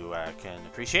 as you can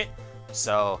appreciate.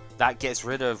 So that gets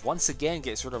rid of, once again,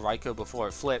 gets rid of Raikou before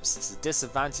it flips. It's a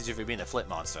disadvantage of it being a flip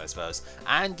monster, I suppose.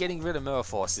 And getting rid of Mirror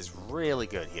Force is really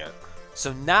good here.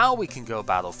 So now we can go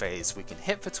Battle Phase. We can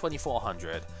hit for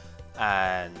 2400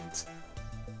 and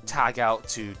tag out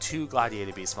to two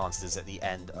Gladiator Beast monsters at the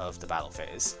end of the Battle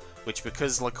Phase. Which,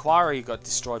 because Laquari got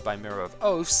destroyed by Mirror of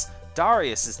Oaths,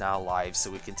 Darius is now alive, so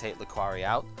we can take Laquari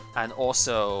out. And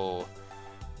also,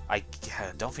 I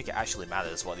don't think it actually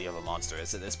matters what the other monster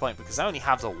is at this point, because I only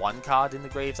have the one card in the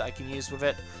grave that I can use with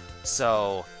it.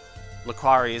 So,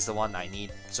 Laquari is the one I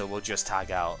need, so we'll just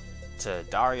tag out to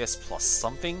Darius plus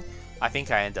something. I think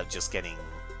I end up just getting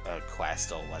a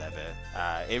quest or whatever.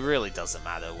 It really doesn't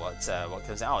matter what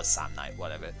comes out. Oh, it's Sam Knight,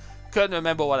 whatever. Couldn't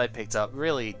remember what I picked up.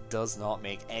 Really does not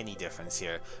make any difference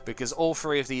here, because all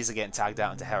three of these are getting tagged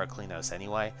out into Heraklinos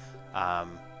anyway.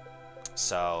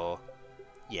 So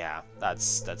yeah,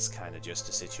 that's kind of just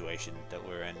the situation that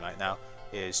we're in right now,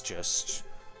 is just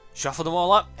shuffle them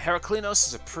all up. Heraklinos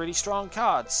is a pretty strong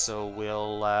card, so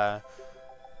we'll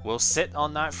we'll sit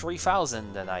on that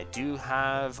 3000, and I do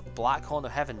have Black Horn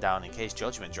of Heaven down in case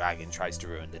Judgment Dragon tries to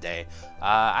ruin the day.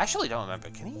 I actually don't remember.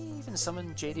 Can he even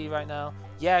summon JD right now?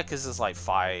 Yeah, because there's like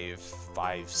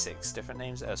six different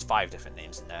names. There's 5 different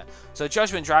names in there. So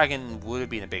Judgment Dragon would have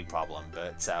been a big problem,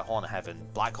 but Horn of Heaven,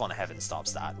 Black Horn of Heaven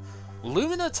stops that.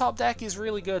 Lumina top deck is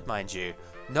really good, mind you.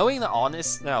 Knowing that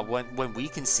Honest, no, when we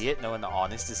can see it, knowing that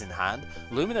Honest is in hand,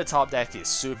 Lumina top deck is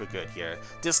super good here.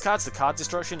 Discards the card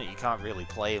destruction that you can't really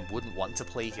play and wouldn't want to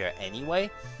play here anyway.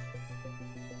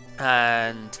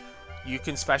 And you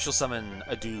can special summon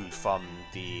a dude from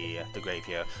the grave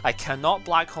here. I cannot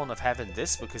Black Horn of Heaven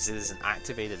this because it is an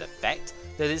activated effect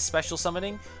that is special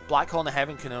summoning. Black Horn of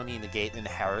Heaven can only negate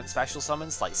inherent special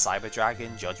summons like Cyber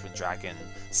Dragon, Judgment Dragon,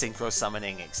 Synchro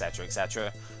Summoning, etc,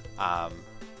 etc.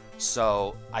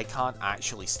 So I can't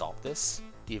actually stop this,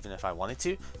 even if I wanted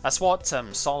to. That's what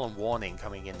Solemn Warning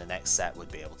coming in the next set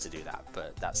would be able to do that,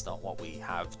 but that's not what we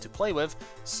have to play with.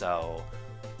 So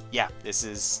yeah, this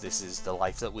is the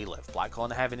life that we live. Black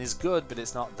Horn of Heaven is good, but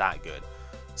it's not that good.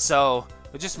 So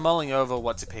we're just mulling over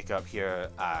what to pick up here,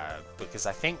 because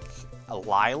I think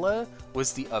Lila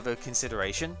was the other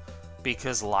consideration,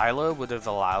 because Lila would have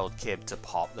allowed Kib to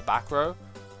pop the back row.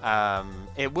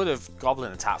 It would have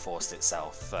Goblin attack forced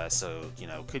itself, so, you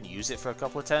know, couldn't use it for a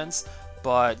couple of turns.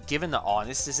 But given that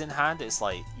Honest is in hand, it's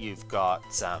like you've got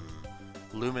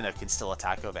Lumina can still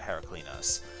attack over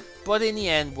Heraclinos. But in the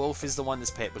end, Wolf is the one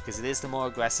that's picked because it is the more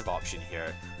aggressive option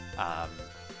here.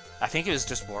 I think it was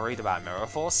just worried about Mirror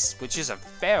Force, which is a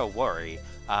fair worry.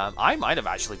 I might have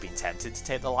actually been tempted to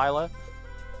take the Lila,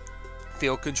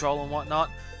 field control and whatnot.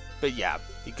 But yeah,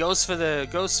 it goes for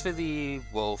the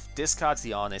Wolf, discards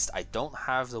the Honest. I don't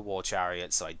have the War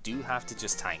Chariot, so I do have to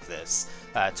just tank this.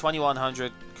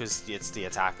 2100 because it's the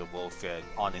attack of Wolf.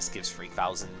 Honest gives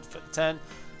 3000 for the turn,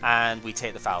 and we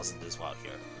take the 1000 as well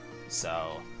here.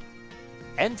 So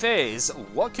end phase,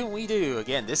 what can we do?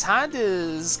 Again, this hand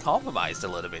is compromised a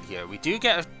little bit here. We do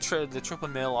get the triple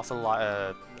mill off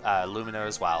of Lumina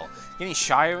as well. Getting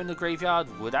Shire in the graveyard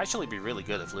would actually be really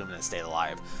good if Lumina stayed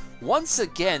alive. Once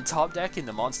again, top deck in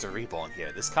the Monster Reborn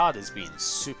here. This card has been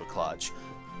super clutch.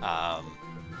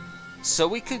 So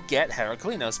we could get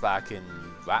Heraclinos back and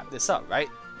wrap this up, right?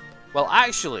 Well,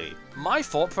 actually, my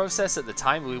thought process at the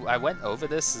time I went over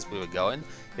this as we were going,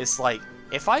 it's like,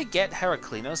 if I get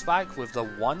Heraclinos back with the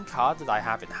one card that I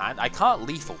have in hand, I can't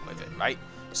lethal with it, right?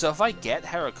 So if I get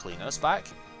Heraclinos back,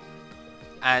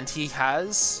 and he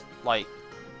has, like,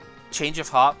 Change of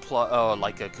Heart, or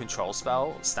like a control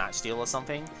spell, Snatch Steal or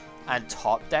something, and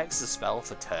top decks the spell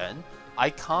for turn, I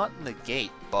can't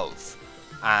negate both.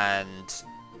 And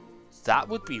that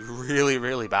would be really,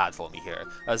 really bad for me here.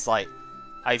 As, like,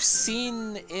 I've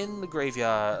seen in the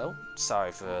graveyard... Oh,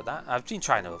 sorry for that. I've been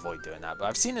trying to avoid doing that, but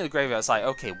I've seen in the graveyard, it's like,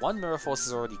 okay, one Mirror Force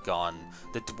is already gone,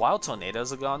 the Wild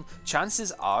Tornadoes are gone,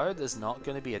 chances are there's not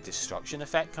going to be a destruction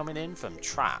effect coming in from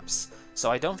traps.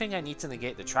 So I don't think I need to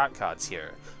negate the trap cards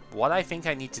here. What I think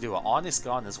I need to do, Honest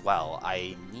gone as well,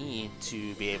 I need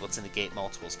to be able to negate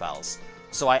multiple spells.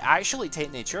 So I actually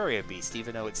take Naturia Beast,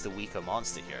 even though it's the weaker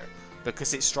monster here,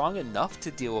 because it's strong enough to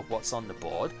deal with what's on the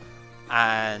board.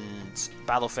 And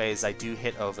battle phase, I do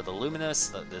hit over the Luminous,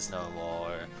 so that there's no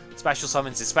more special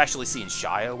summons, especially seeing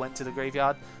Shire went to the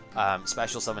graveyard.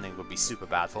 Special summoning would be super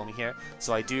bad for me here.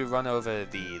 So I do run over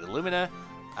the Lumina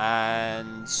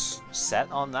and set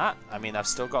on that. I mean, I've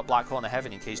still got Black Horn of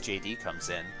Heaven in case JD comes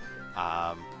in.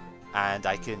 And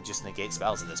I can just negate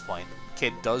spells at this point.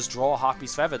 Kid does draw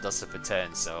Harpy's Feather Duster for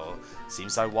turn, so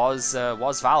seems I was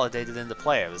validated in the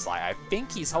play. It was like, I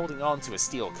think he's holding on to a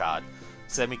steel card.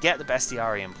 So let me get the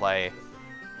Bestiary in play,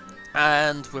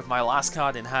 and with my last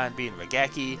card in hand being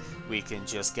Regeki, we can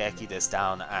just Geki this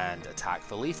down and attack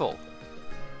for lethal.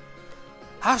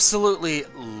 Absolutely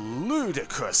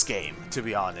ludicrous game, to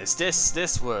be honest.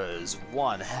 This was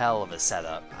one hell of a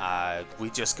setup. We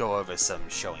just go over some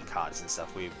showing cards and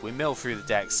stuff. We mill through the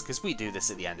decks, because we do this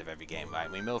at the end of every game,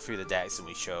 right? We mill through the decks and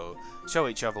we show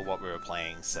each other what we were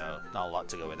playing, so not a lot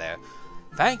to go with there.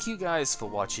 Thank you guys for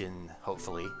watching.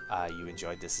 Hopefully you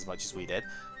enjoyed this as much as we did.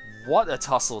 What a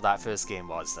tussle that first game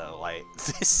was, though. Like,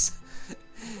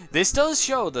 this does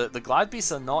show that the Glad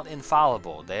Beasts are not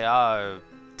infallible. They are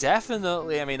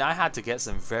definitely... I mean, I had to get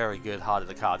some very good Heart of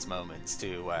the Cards moments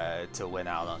to win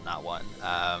out on that one.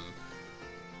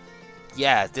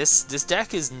 Yeah, this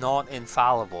deck is not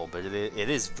infallible, but it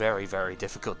is very, very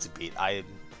difficult to beat.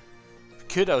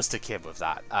 Kudos to Kib with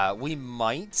that. We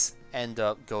might end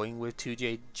up going with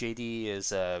 2JD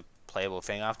as a playable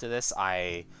thing after this.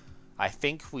 I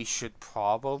think we should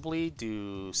probably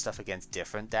do stuff against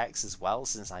different decks as well,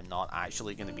 since I'm not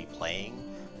actually going to be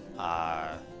playing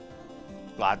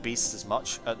Glad Beasts as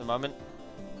much at the moment.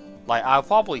 Like, I'll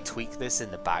probably tweak this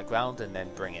in the background and then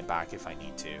bring it back if I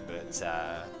need to, but,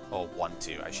 or want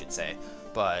to, I should say.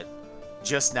 But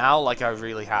just now, like, I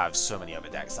really have so many other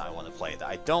decks that I want to play that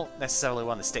I don't necessarily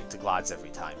want to stick to Glads every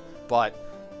time. But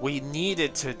we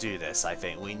needed to do this, I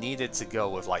think. We needed to go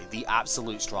with, like, the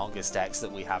absolute strongest decks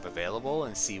that we have available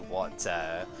and see what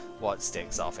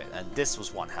sticks off it. And this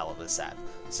was one hell of a set.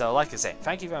 So, like I say,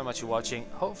 thank you very much for watching.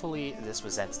 Hopefully this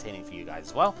was entertaining for you guys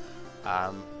as well.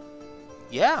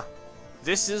 Yeah,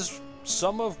 this is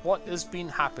some of what has been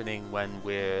happening when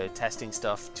we're testing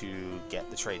stuff to get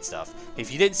the trade stuff.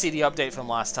 If you didn't see the update from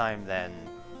last time, then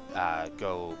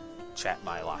go check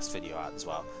my last video out as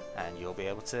well, and you'll be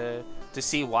able to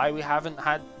see why we haven't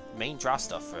had main draft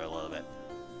stuff for a little bit.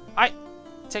 Alright,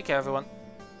 take care everyone.